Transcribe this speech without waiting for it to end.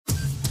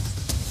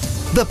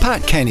The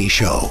Pat Kenny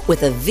Show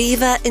with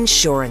Aviva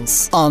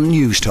Insurance on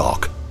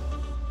Newstalk.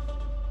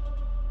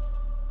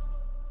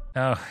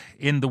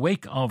 In the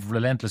wake of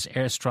relentless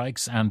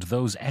airstrikes and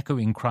those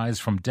echoing cries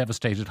from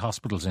devastated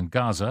hospitals in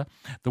Gaza,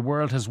 the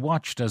world has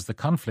watched as the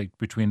conflict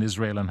between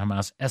Israel and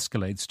Hamas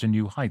escalates to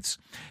new heights.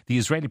 The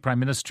Israeli Prime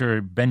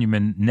Minister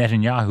Benjamin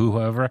Netanyahu,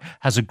 however,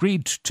 has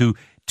agreed to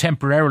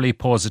temporarily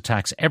pause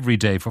attacks every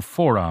day for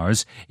 4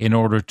 hours in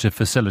order to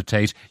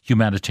facilitate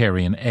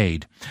humanitarian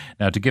aid.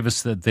 Now, to give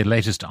us the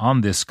latest on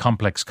this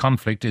complex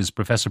conflict is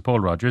Professor Paul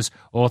Rogers,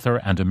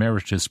 author and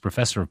Emeritus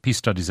Professor of Peace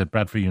Studies at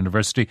Bradford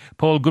University.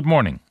 Paul, good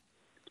morning.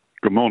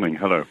 Good morning.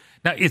 Hello.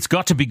 Now, it's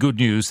got to be good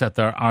news that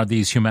there are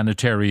these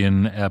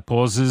humanitarian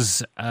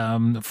pauses,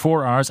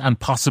 4 hours and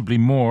possibly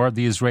more.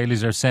 The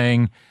Israelis are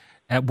saying,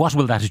 what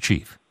will that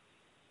achieve?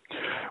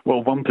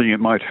 Well, one thing it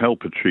might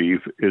help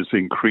achieve is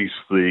increase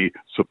the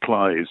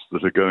supplies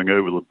that are going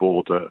over the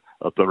border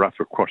at the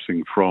Rafah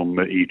crossing from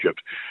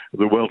Egypt.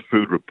 The World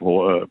Food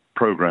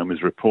Programme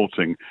is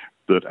reporting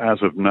that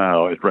as of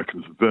now, it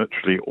reckons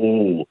virtually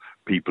all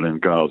people in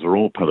Gaza,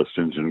 all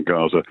Palestinians in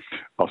Gaza,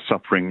 are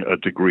suffering a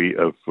degree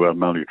of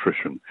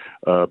malnutrition.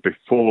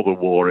 Before the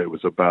war, it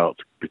was about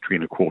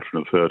between a quarter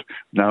and a third.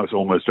 Now it's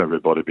almost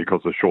everybody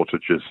because the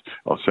shortages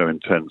are so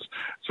intense.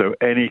 So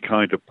any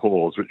kind of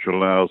pause which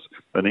allows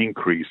an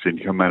increase in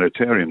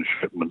humanitarian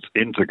shipments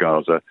into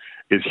Gaza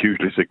is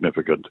hugely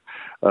significant.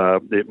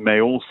 It may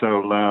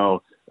also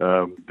allow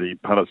the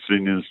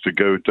Palestinians to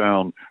go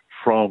down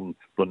from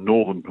the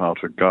northern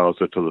part of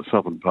Gaza to the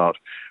southern part.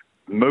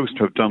 Most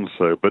have done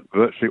so, but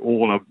virtually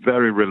all are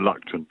very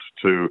reluctant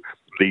to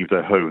leave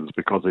their homes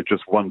because they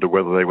just wonder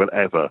whether they will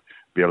ever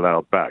be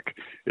allowed back.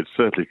 It's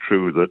certainly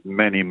true that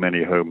many,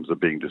 many homes are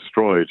being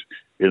destroyed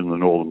in the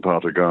northern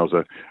part of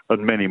Gaza,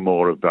 and many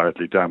more are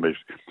badly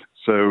damaged.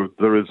 So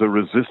there is a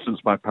resistance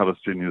by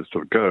Palestinians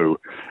to go,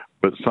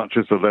 but such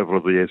is the level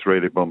of the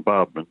Israeli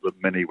bombardment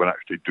that many will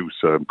actually do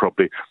so, and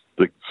probably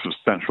the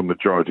substantial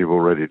majority have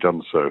already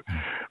done so.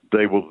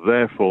 They will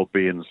therefore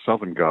be in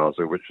southern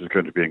Gaza, which is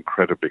going to be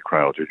incredibly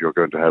crowded. You're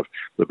going to have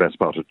the best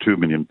part of 2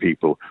 million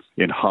people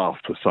in half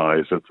the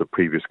size of the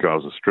previous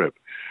Gaza Strip.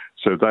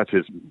 So that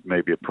is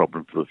maybe a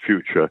problem for the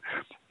future.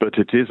 But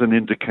it is an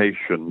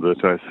indication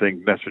that I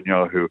think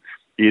Netanyahu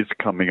is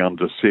coming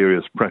under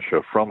serious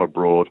pressure from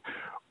abroad,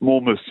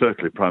 almost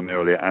certainly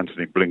primarily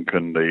Antony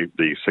Blinken,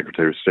 the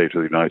Secretary of State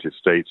of the United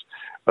States,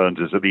 and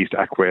is at least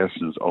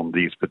acquiescence on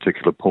these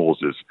particular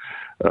pauses.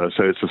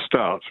 So it's a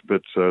start,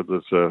 but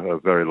there's a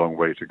very long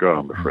way to go,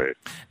 I'm afraid.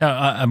 Now,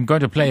 I'm going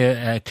to play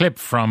a clip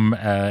from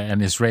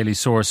an Israeli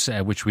source,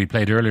 which we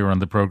played earlier on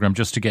the programme,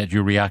 just to get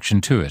your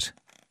reaction to it.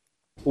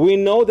 We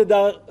know that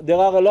there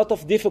are a lot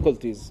of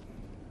difficulties,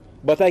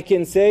 but I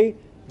can say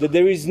that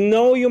there is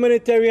no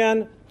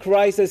humanitarian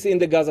crisis in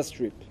the Gaza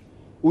Strip.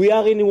 We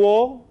are in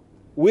war.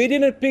 We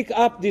didn't pick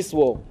up this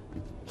war.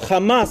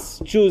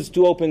 Hamas chose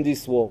to open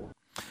this war.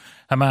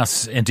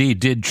 Hamas indeed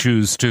did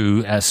choose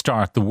to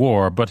start the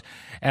war, but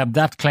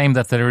that claim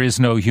that there is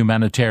no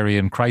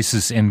humanitarian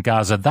crisis in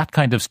Gaza, that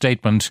kind of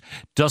statement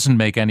doesn't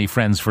make any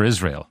friends for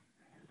Israel.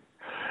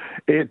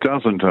 It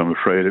doesn't, I'm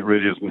afraid. It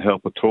really doesn't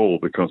help at all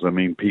because,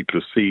 people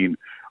are seen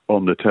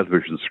on the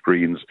television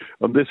screens,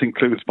 and this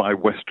includes by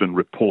Western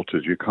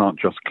reporters. You can't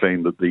just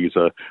claim that these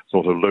are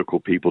sort of local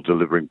people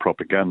delivering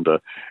propaganda.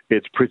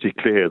 It's pretty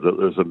clear that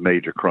there's a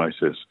major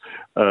crisis,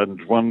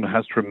 and one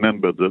has to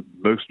remember that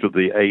most of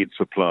the aid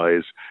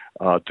supplies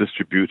are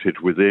distributed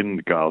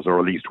within Gaza, or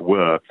at least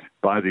were,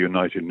 by the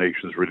United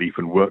Nations Relief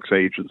and Works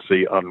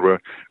Agency, UNRWA,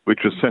 which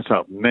was set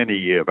up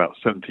about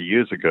 70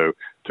 years ago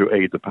to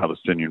aid the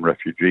Palestinian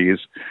refugees.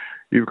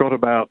 You've got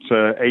about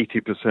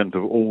 80%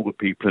 of all the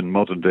people in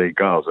modern-day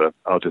Gaza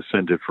are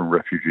descended from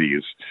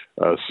refugees.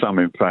 Some,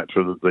 in fact,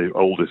 the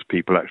oldest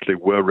people actually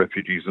were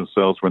refugees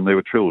themselves when they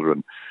were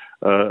children.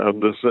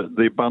 And there's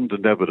the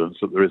abundant evidence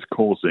that it's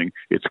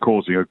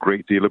causing a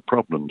great deal of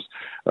problems.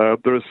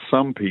 There are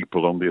some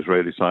people on the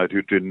Israeli side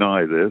who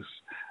deny this,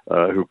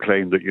 who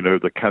claim that,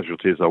 the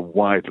casualties are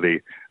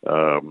widely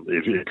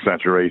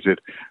exaggerated,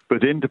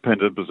 but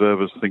independent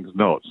observers think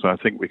not. So I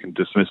think we can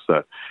dismiss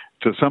that.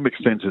 To some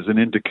extent, it's an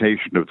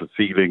indication of the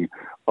feeling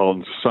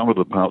on some of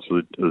the parts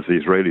of the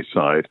Israeli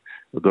side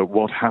that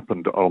what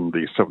happened on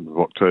the 7th of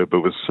October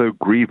was so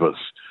grievous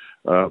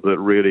that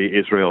really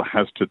Israel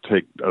has to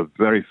take a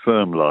very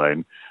firm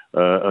line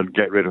and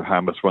get rid of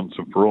Hamas once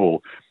and for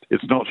all.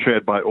 It's not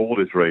shared by all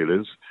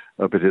Israelis,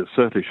 but it's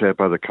certainly shared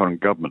by the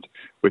current government,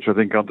 which I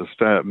think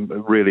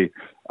really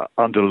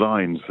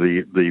underlines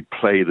the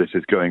play that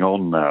is going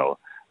on now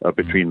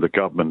between the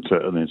government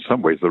and in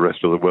some ways the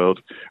rest of the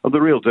world. And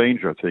the real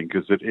danger, I think,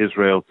 is that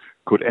Israel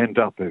could end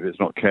up, if it's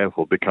not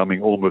careful,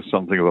 becoming almost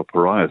something of a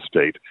pariah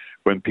state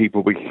when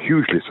people were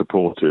hugely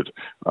supported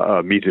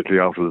immediately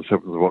after the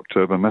 7th of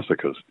October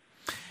massacres.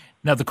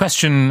 Now, the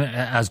question,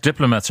 as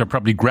diplomats are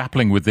probably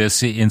grappling with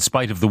this, in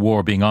spite of the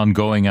war being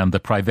ongoing and the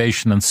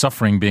privation and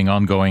suffering being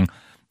ongoing,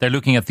 they're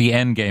looking at the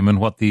end game and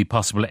what the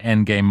possible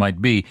end game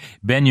might be.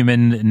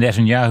 Benjamin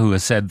Netanyahu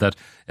has said that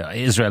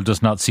Israel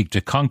does not seek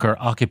to conquer,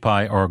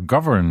 occupy or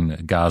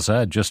govern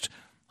Gaza, just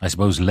I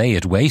suppose, lay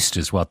it waste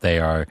is what they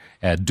are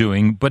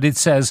doing. But it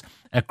says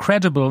a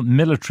credible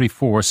military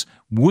force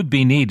would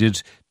be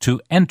needed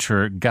to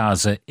enter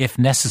Gaza if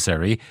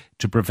necessary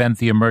to prevent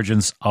the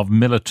emergence of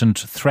militant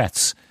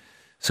threats.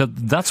 So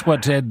that's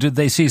what, do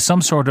they see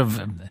some sort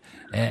of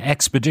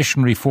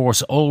expeditionary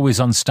force always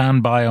on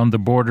standby on the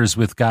borders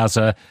with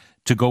Gaza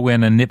to go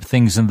in and nip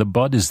things in the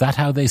bud? Is that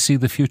how they see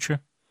the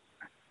future?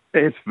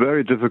 It's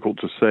very difficult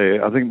to say.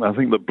 I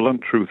think the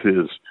blunt truth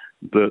is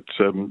that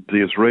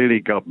the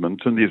Israeli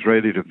government and the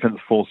Israeli defense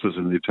forces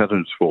and the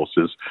intelligence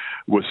forces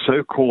were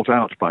so caught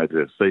out by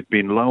this. They'd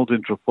been lulled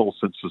into a false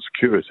sense of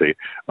security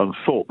and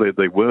thought that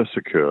they were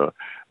secure.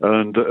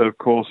 And, of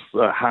course,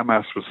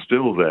 Hamas was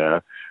still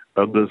there.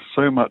 And there's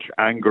so much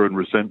anger and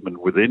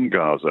resentment within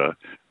Gaza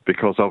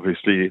because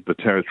obviously the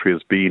territory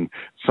has been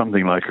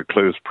something like a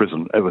closed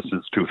prison ever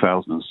since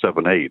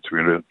 2007-8.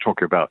 We're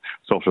talking about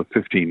sort of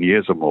 15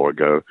 years or more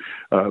ago,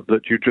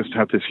 that you just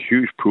have this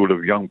huge pool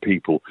of young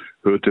people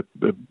who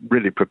are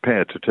really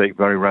prepared to take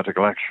very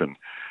radical action.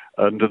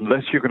 And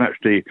unless you can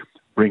actually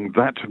bring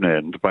that to an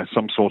end by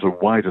some sort of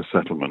wider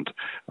settlement,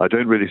 I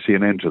don't really see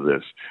an end to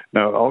this.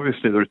 Now,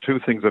 obviously, there are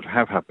two things that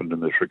have happened in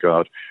this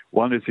regard.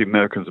 One is the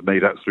Americans have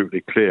made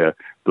absolutely clear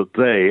that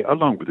they,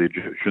 along with the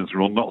Egyptians,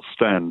 will not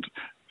stand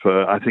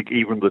for, I think,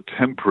 even the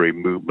temporary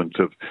movement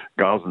of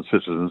Gazan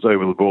citizens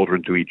over the border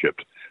into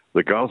Egypt.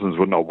 The Gazans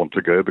would not want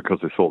to go because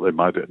they thought they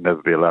might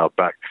never be allowed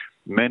back.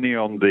 Many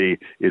on the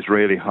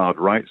Israeli hard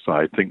right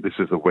side think this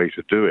is the way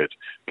to do it.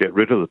 Get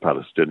rid of the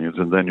Palestinians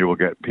and then you will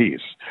get peace.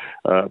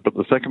 But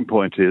the second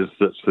point is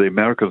that the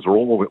Americans are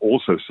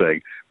also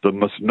saying there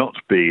must not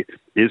be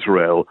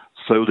Israel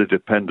solely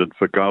dependent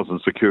for Gazan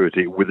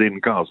security within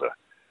Gaza.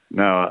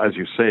 Now, as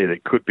you say,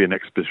 it could be an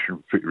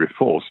expeditionary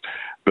force,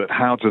 but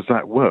how does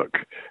that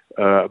work?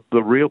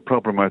 The real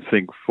problem, I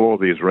think, for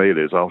the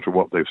Israelis after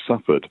what they've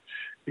suffered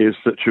is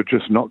that you're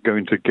just not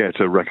going to get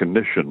a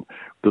recognition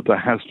that there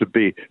has to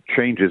be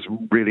changes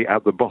really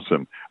at the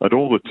bottom. And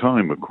all the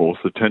time, of course,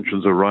 the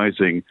tensions are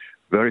rising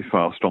very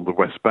fast on the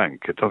West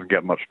Bank. It doesn't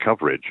get much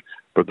coverage,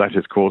 but that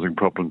is causing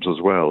problems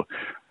as well.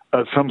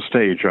 At some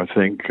stage, I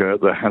think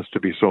there has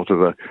to be sort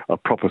of a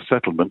proper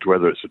settlement,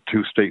 whether it's a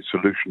two-state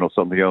solution or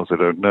something else, I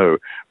don't know.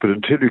 But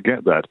until you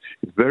get that,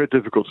 it's very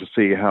difficult to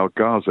see how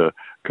Gaza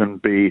can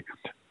be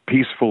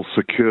peaceful,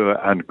 secure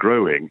and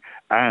growing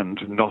and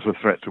not a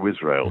threat to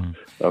Israel.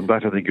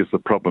 That, I think, is the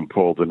problem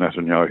for the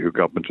Netanyahu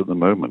government at the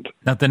moment.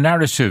 Now, the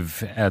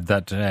narrative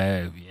that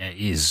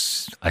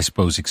is, I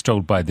suppose,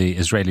 extolled by the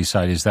Israeli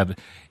side is that,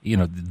 you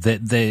know,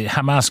 the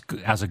Hamas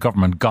as a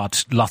government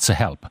got lots of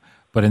help.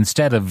 But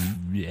instead of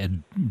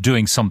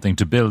doing something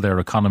to build their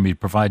economy,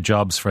 provide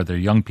jobs for their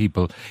young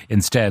people,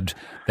 instead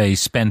they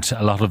spent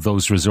a lot of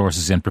those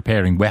resources in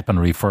preparing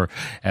weaponry for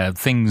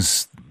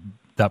things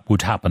that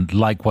would happen,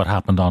 like what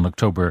happened on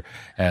October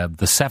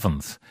the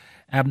 7th.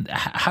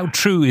 How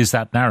true is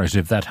that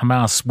narrative that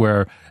Hamas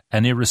were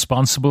an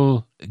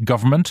irresponsible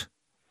government?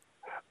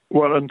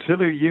 Well,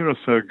 until a year or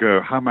so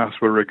ago, Hamas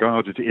were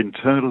regarded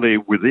internally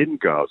within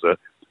Gaza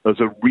as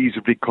a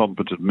reasonably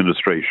competent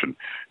administration.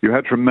 You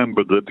had to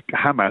remember that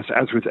Hamas,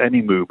 as with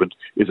any movement,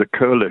 is a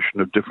coalition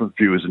of different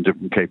views and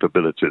different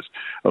capabilities.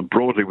 And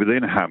broadly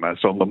within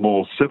Hamas, on the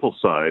more civil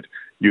side,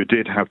 you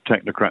did have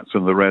technocrats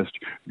and the rest.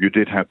 You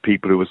did have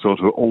people who were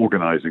sort of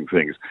organizing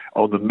things.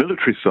 On the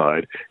military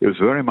side, it was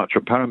very much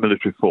a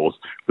paramilitary force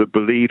that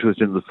believed that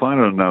in the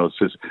final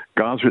analysis,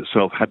 Gaza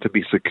itself had to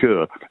be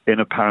secure in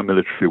a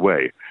paramilitary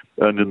way.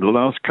 And in the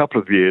last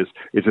couple of years,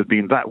 it has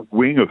been that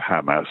wing of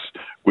Hamas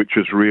which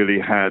has really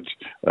had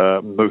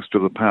most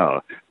of the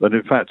power. And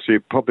in fact, you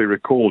probably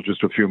recall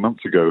just a few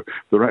months ago,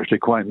 there were actually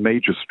quite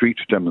major street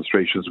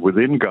demonstrations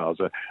within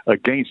Gaza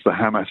against the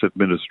Hamas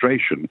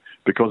administration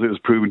because it was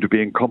proven to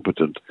be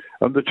incompetent.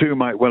 And the two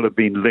might well have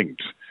been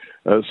linked.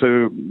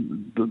 So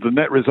the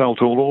net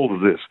result of all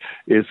of this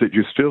is that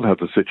you still have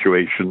the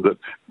situation that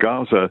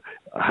Gaza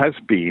has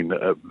been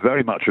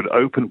very much an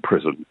open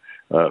prison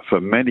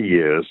for many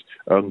years,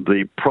 and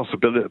the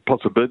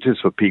possibilities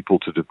for people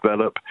to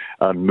develop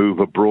and move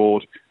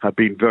abroad have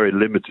been very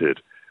limited.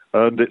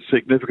 And it's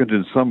significant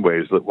in some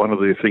ways that one of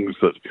the things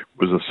that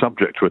was a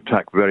subject to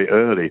attack very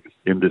early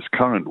in this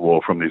current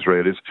war from the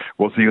Israelis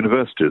was the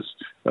universities.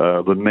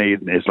 The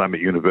main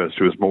Islamic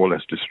university was more or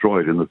less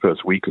destroyed in the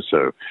first week or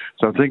so.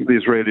 So I think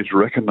the Israelis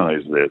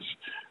recognize this.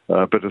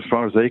 But as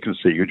far as they can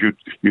see,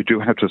 you do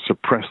have to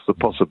suppress the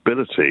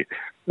possibility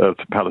of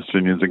the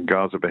Palestinians in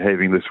Gaza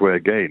behaving this way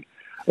again.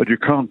 And you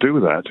can't do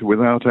that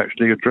without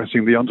actually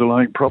addressing the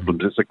underlying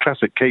problems. It's a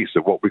classic case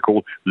of what we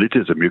call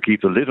lidism. You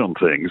keep the lid on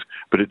things,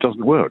 but it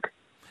doesn't work.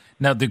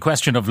 Now, the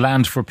question of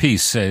land for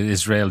peace,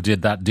 Israel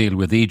did that deal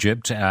with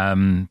Egypt.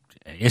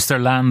 Is there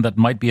land that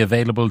might be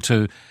available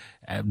to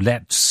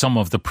let some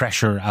of the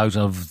pressure out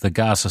of the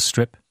Gaza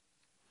Strip?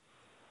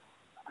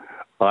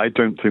 I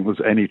don't think there's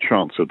any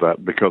chance of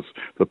that because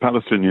the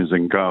Palestinians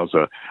in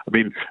Gaza,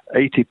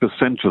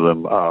 80% of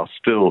them are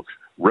still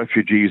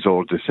refugees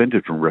or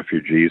descended from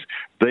refugees.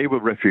 They were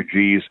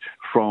refugees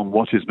from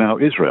what is now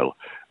Israel.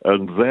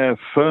 And their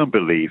firm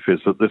belief is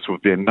that this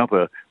would be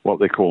another, what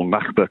they call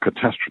Nakba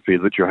catastrophe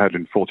that you had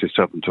in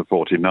 47 to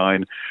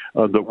 49,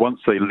 and that once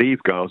they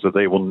leave Gaza,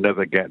 they will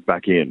never get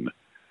back in.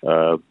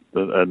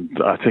 And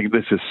I think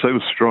this is so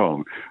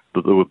strong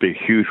that there would be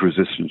huge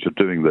resistance to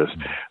doing this.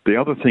 The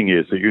other thing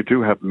is that you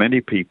do have many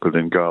people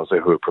in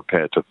Gaza who are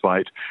prepared to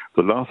fight.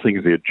 The last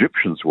thing the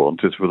Egyptians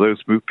want is for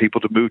those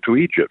people to move to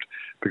Egypt.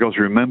 Because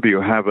remember,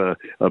 you have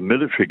a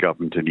military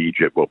government in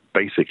Egypt, well,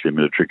 basically a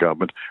military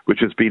government, which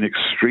has been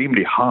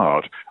extremely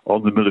hard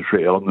on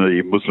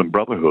the Muslim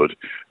Brotherhood.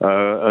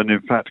 And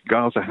in fact,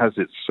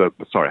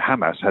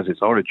 Hamas has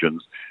its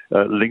origins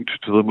linked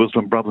to the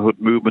Muslim Brotherhood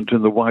movement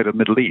in the wider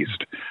Middle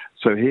East.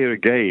 So here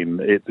again,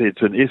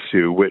 it's an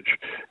issue which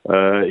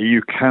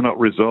you cannot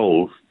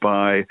resolve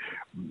by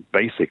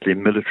basically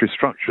military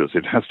structures.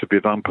 It has to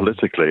be done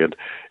politically, and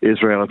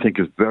Israel, I think,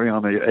 is very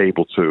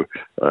unable to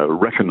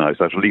recognize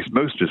that. At least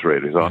most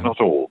Israelis are,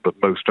 not all, but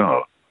most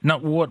are. Now,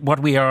 what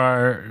we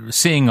are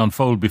seeing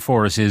unfold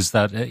before us is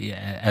that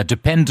a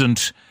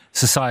dependent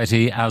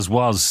society, as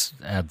was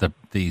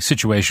the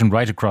situation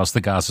right across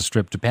the Gaza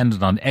Strip,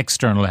 dependent on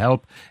external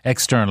help,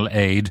 external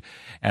aid,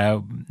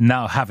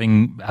 now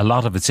having a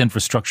lot of its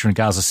infrastructure in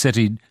Gaza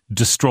City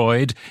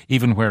destroyed,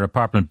 even where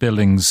apartment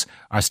buildings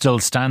are still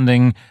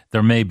standing.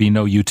 There may be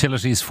no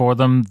utilities for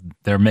them.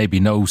 There may be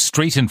no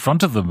street in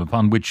front of them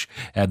upon which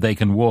they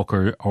can walk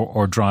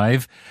or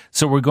drive.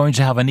 So we're going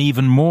to have an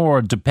even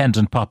more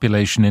dependent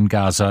population in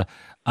Gaza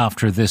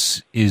after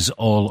this is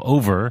all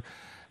over.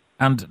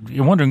 And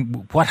you're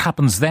wondering what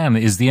happens then.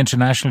 Is the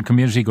international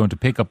community going to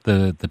pick up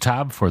the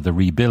tab for the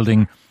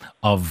rebuilding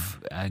of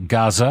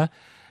Gaza?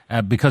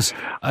 Because,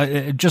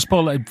 just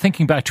Paul,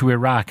 thinking back to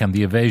Iraq and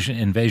the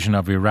invasion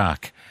of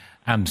Iraq,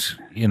 and,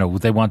 you know,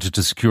 they wanted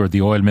to secure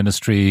the oil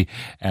ministry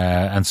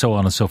and so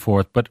on and so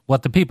forth. But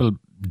what the people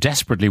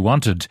desperately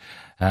wanted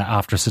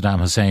after Saddam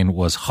Hussein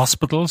was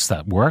hospitals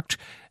that worked,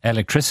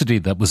 electricity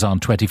that was on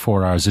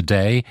 24 hours a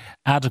day,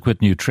 adequate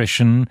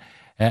nutrition.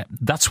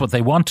 That's what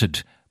they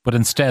wanted. But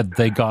instead,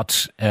 they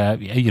got,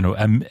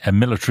 a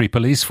military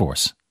police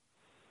force.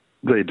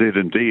 They did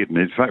indeed. And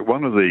in fact,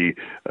 one of the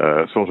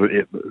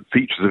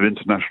features of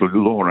international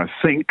law, and I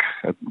think,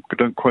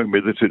 don't quote me,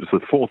 that it's the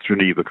Fourth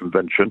Geneva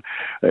Convention,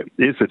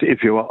 is that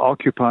if you are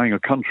occupying a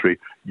country,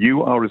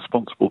 you are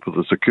responsible for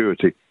the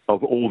security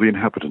of all the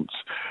inhabitants.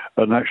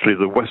 And actually,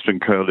 the Western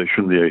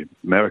coalition, the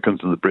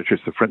Americans and the British,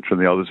 the French and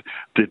the others,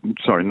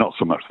 not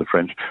so much the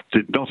French,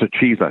 did not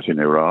achieve that in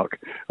Iraq.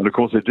 And of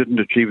course, they didn't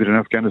achieve it in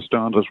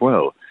Afghanistan as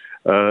well.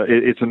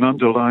 It's an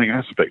underlying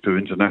aspect of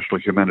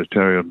international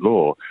humanitarian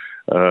law.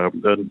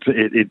 And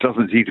it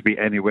doesn't need to be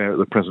anywhere at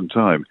the present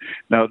time.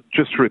 Now,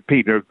 just to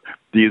repeat, the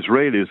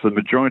Israelis, the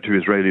majority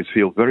of Israelis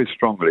feel very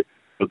strongly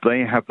that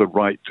they have the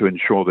right to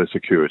ensure their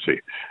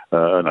security.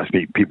 And I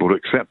think people would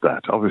accept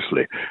that,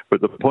 obviously.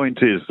 But the point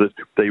is that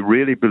they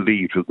really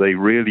believed that they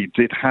really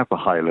did have a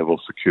high level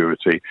of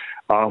security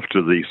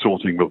after the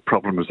sorting of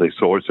problems they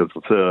saw. It's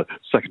the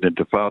Second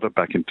Intifada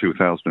back in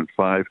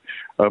 2005,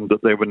 that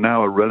they were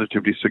now a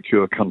relatively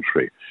secure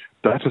country.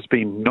 That has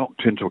been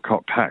knocked into a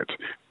cocked hat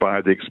by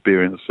the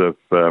experience of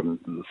the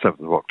 7th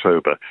of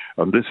October.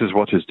 And this is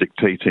what is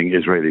dictating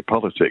Israeli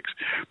politics.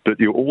 But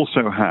you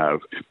also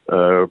have,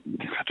 I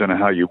don't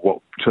know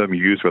what term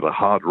you use, whether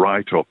hard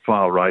right or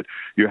far right,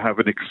 you have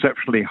an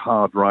exceptionally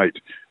hard right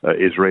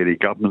Israeli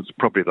government,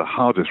 probably the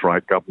hardest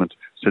right government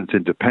since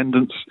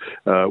independence.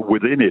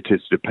 Within it,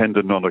 it's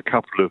dependent on a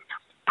couple of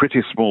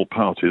pretty small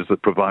parties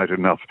that provide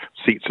enough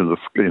seats in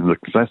the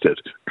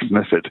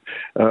Knesset.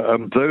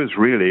 Those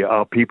really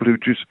are people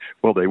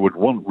who they would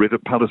want rid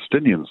of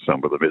Palestinians,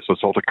 some of them. It's a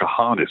sort of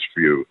Kahanist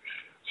view.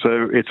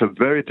 So it's a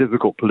very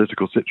difficult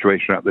political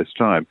situation at this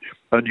time.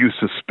 And you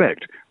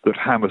suspect that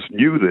Hamas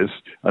knew this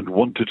and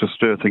wanted to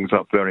stir things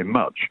up very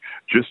much,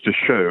 just to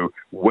show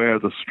where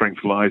the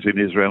strength lies in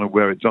Israel and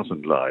where it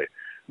doesn't lie.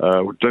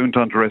 Don't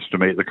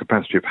underestimate the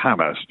capacity of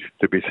Hamas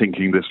to be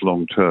thinking this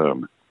long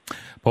term.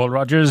 Paul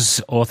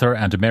Rogers, author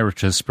and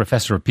Emeritus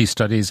Professor of Peace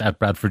Studies at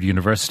Bradford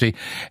University.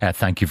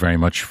 Thank you very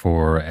much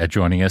for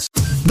joining us.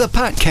 The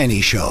Pat Kenny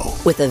Show.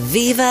 With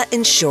Aviva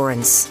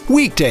Insurance.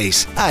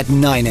 Weekdays at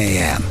 9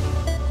 a.m.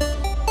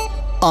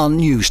 on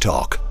News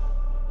Talk.